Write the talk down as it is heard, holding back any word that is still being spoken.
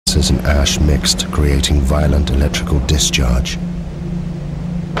gases and ash mixed, creating violent electrical discharge.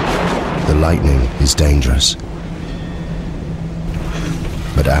 The lightning is dangerous,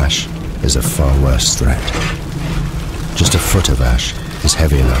 but ash is a far worse threat. Just a foot of ash is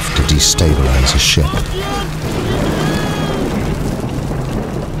heavy enough to destabilize a ship.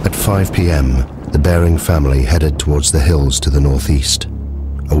 At 5 p.m., the Bering family headed towards the hills to the northeast,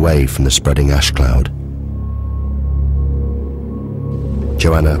 away from the spreading ash cloud.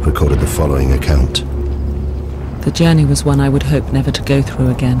 Joanna recorded the following account. The journey was one I would hope never to go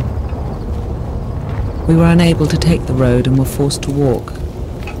through again. We were unable to take the road and were forced to walk.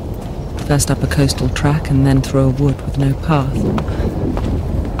 First up a coastal track and then through a wood with no path.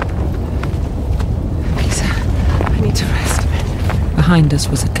 Lisa, I need to rest a bit. Behind us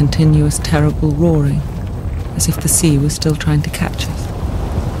was a continuous, terrible roaring, as if the sea was still trying to catch us.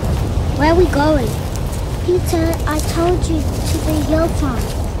 Where are we going? Peter, I told you to the hilltop.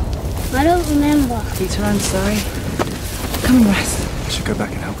 I don't remember. Peter, I'm sorry. Come and rest. I should go back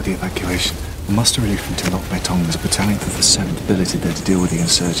and help with the evacuation. The muster relief from Betong. There's a battalion for the 7th billeted there to deal with the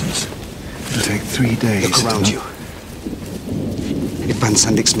insurgents. It'll take 3 days. Look around you. If Van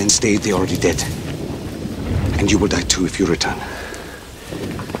Sandik's men stayed, they're already dead. And you will die too if you return.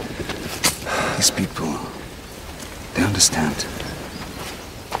 These people, they understand.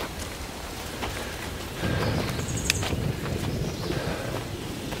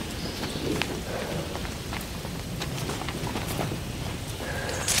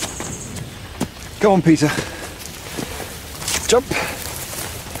 Go on, Peter. Jump.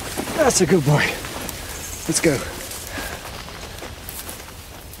 That's a good boy. Let's go.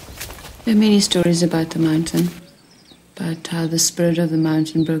 There are many stories about the mountain, about how the spirit of the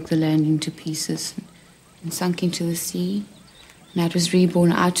mountain broke the land into pieces and sunk into the sea, and how it was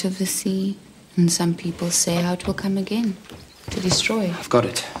reborn out of the sea, and some people say how it will come again, to destroy. I've got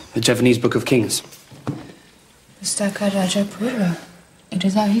it. The Javanese Book of Kings. Pustaka Raja Pura. It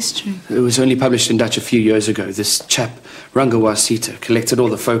is our history. It was only published in Dutch a few years ago. This chap, Rangawa Sita, collected all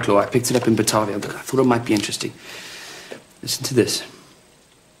the folklore. I picked it up in Batavia. I thought it might be interesting. Listen to this.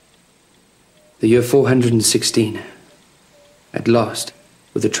 The year 416. At last,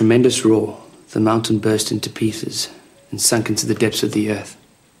 with a tremendous roar, the mountain burst into pieces and sunk into the depths of the earth.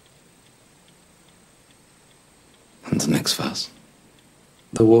 And the next verse.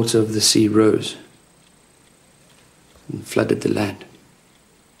 The water of the sea rose and flooded the land.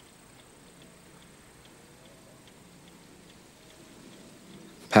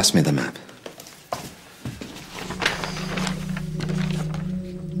 Pass me the map.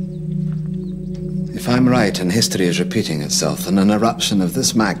 If I'm right and history is repeating itself, then an eruption of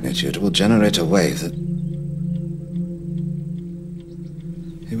this magnitude will generate a wave that...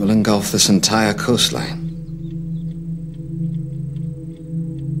 it will engulf this entire coastline.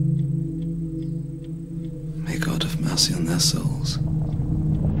 May God have mercy on their souls.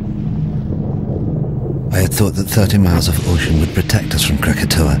 I had thought that 30 miles of ocean would protect us from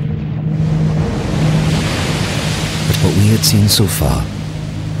Krakatoa. But what we had seen so far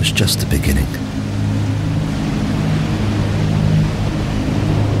was just the beginning.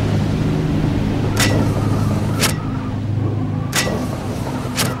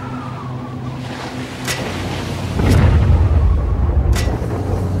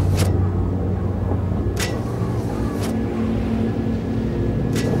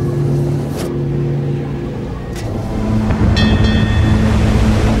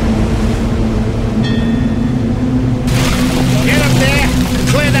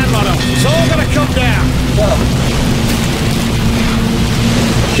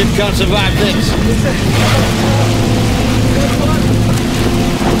 Can't survive this.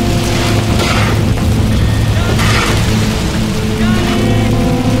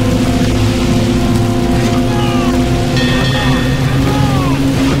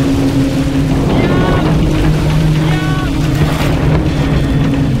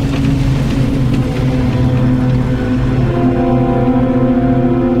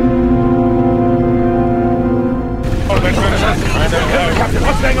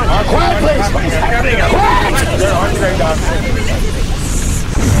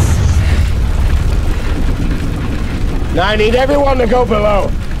 I need everyone to go below.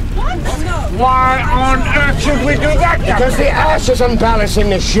 What? Why on earth should we do that? Because the ash is unbalancing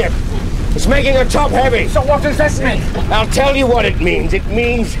the ship. It's making her top heavy. So what does this mean? I'll tell you what it means. It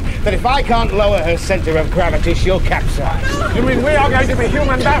means that if I can't lower her center of gravity, she'll capsize. You mean we are going to be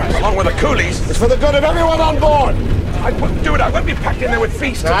human barrels? Along with the coolies. It's for the good of everyone on board. I wouldn't do it. I won't be packed in there with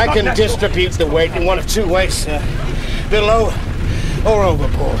feasts. Now, I can distribute the weight in one of two ways. Below or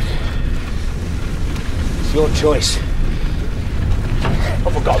overboard. It's your choice. Oh,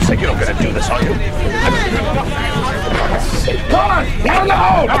 for God's sake, you're not going to do this, are you? Come on! Get in the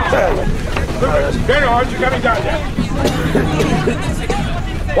hole! Very hard, you're coming down there.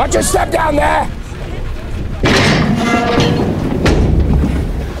 Watch your step down there!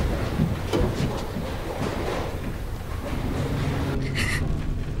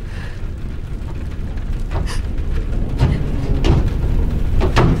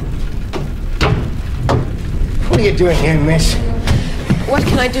 What are you doing here, miss? What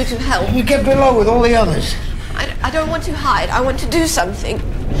can I do to help? You get below with all the others. I don't want to hide. I want to do something.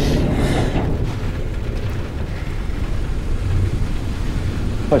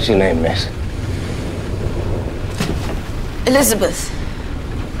 What's your name, miss? Elizabeth.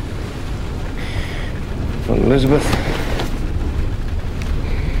 Well, Elizabeth,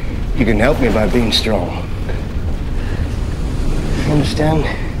 you can help me by being strong. You understand?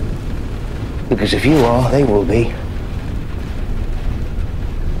 Because if you are, they will be.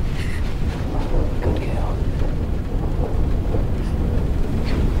 Good girl.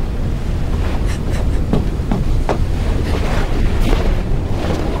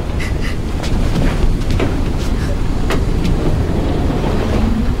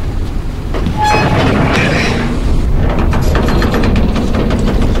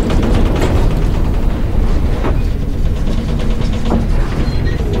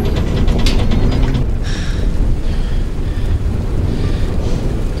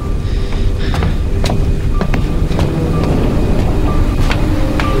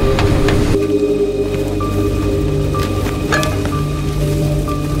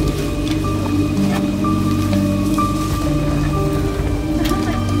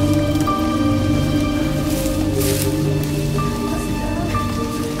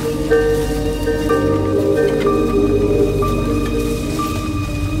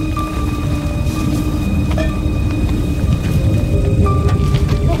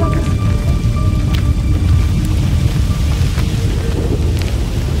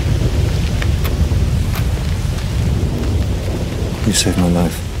 You saved my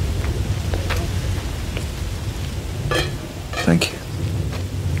life. Thank you.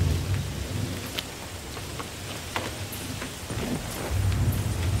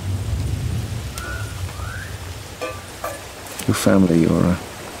 Your family, your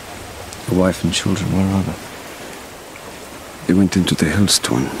wife and children, where are they? They went into the hills,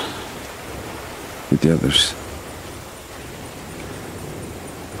 Twin, with the others.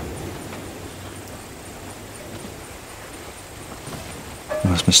 I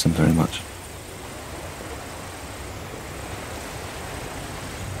must miss them very much.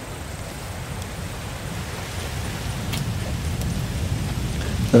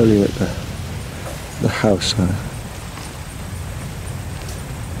 Earlier at the house, I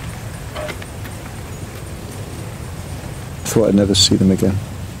thought I'd never see them again.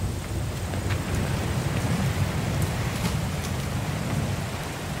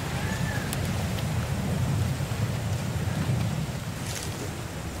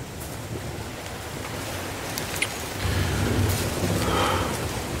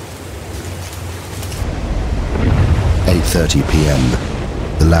 At 8:30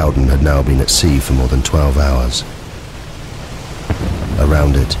 p.m. The Loudon had now been at sea for more than 12 hours.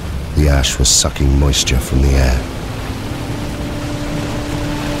 Around it, the ash was sucking moisture from the air.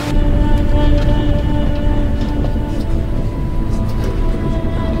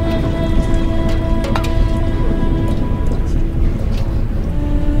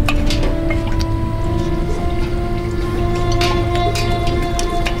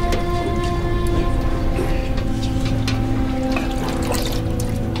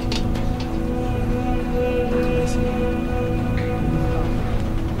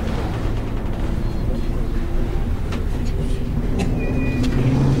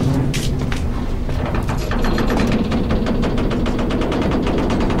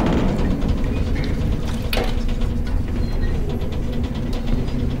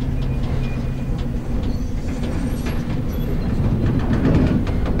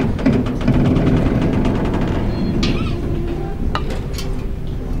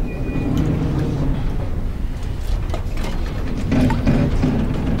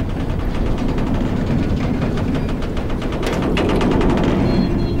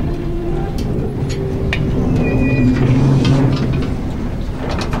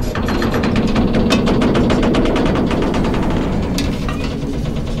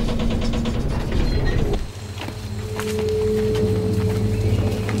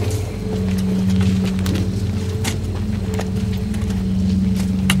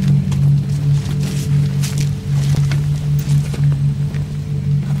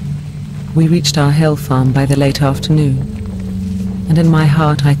 We reached our hill farm by the late afternoon, And in my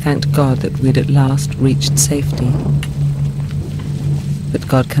heart I thanked God that we'd at last reached safety. But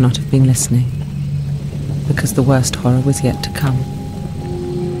God cannot have been listening, because the worst horror was yet to come.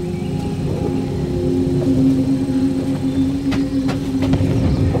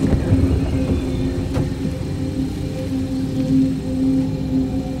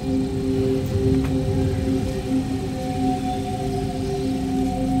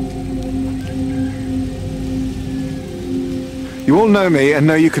 You all know me and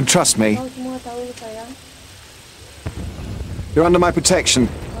know you can trust me. You're under my protection.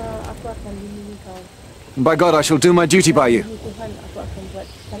 And by God, I shall do my duty by you.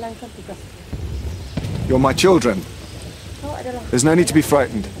 You're my children. There's no need to be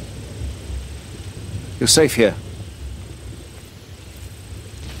frightened. You're safe here.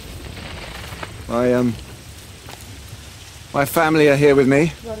 My family are here with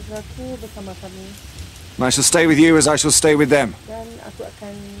me. And I shall stay with you as I shall stay with them.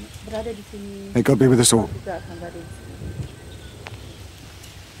 May God be with us all.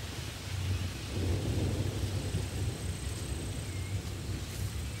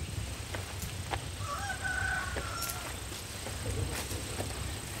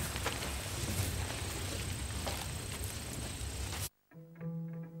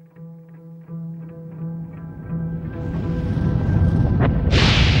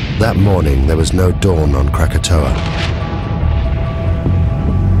 That morning, there was no dawn on Krakatoa.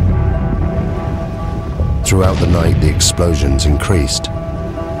 Throughout the night, the explosions increased.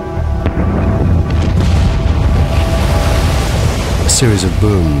 A series of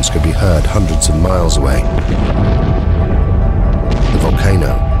booms could be heard hundreds of miles away. The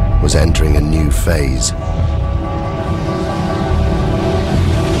volcano was entering a new phase.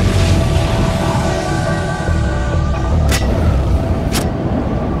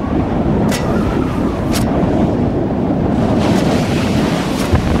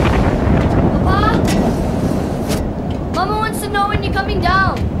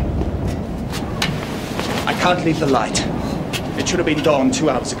 I can't leave the light. It should have been dawn 2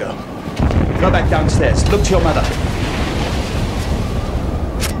 hours ago. Go back downstairs. Look to your mother.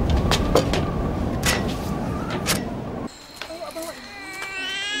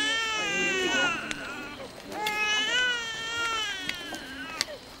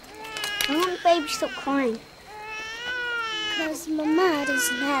 I want the baby to stop crying. Because Mama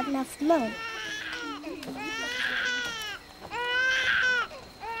doesn't have enough milk.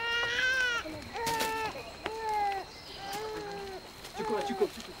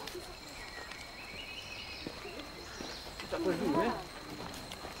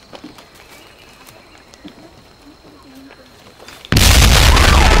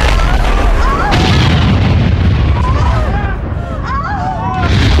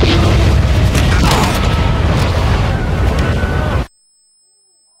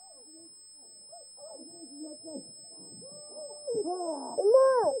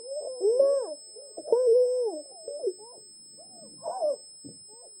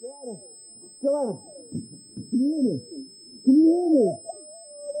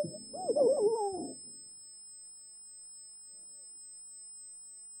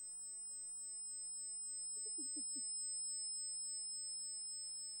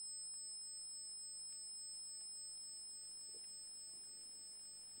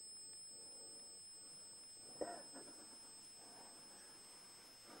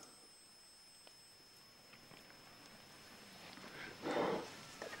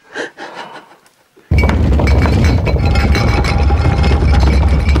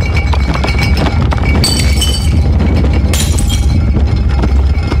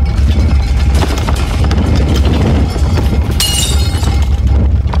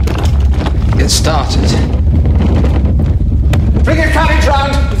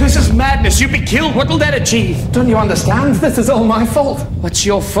 You'd be killed. What will that achieve? Don't you understand? This is all my fault. What's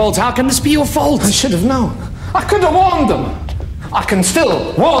your fault? How can this be your fault? I should have known. I could have warned them. I can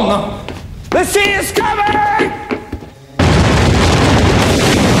still warn them. The sea is coming!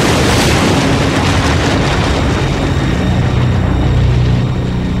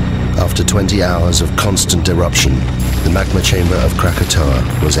 After 20 hours of constant eruption, the magma chamber of Krakatoa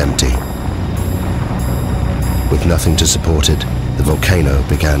was empty. With nothing to support it, the volcano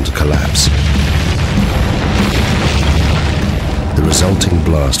began to collapse. The resulting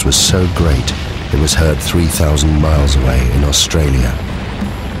blast was so great, it was heard 3,000 miles away in Australia,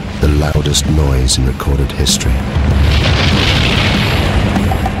 the loudest noise in recorded history.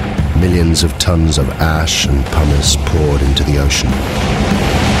 Millions of tons of ash and pumice poured into the ocean,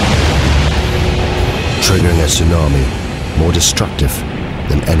 triggering a tsunami more destructive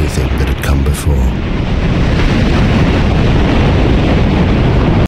than anything that had come before.